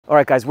All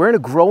right, guys, we're in a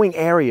growing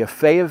area,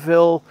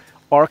 Fayetteville,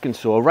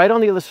 Arkansas, right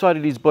on the other side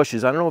of these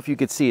bushes. I don't know if you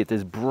could see it.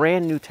 There's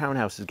brand new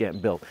townhouses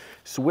getting built.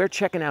 So we're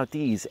checking out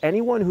these.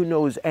 Anyone who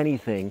knows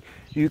anything,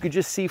 you could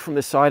just see from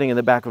the siding in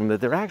the back of them that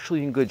they're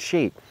actually in good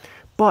shape.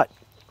 But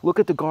look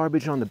at the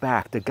garbage on the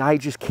back. The guy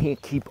just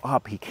can't keep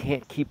up. He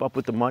can't keep up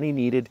with the money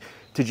needed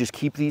to just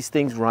keep these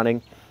things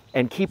running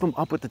and keep them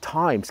up with the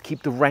times,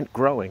 keep the rent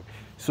growing.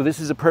 So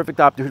this is a perfect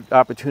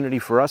opportunity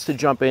for us to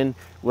jump in,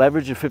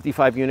 leverage the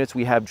 55 units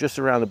we have just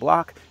around the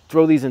block,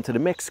 throw these into the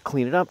mix,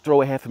 clean it up, throw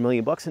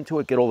 $500,000 into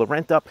it, get all the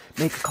rent up,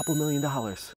 make a couple $1 million.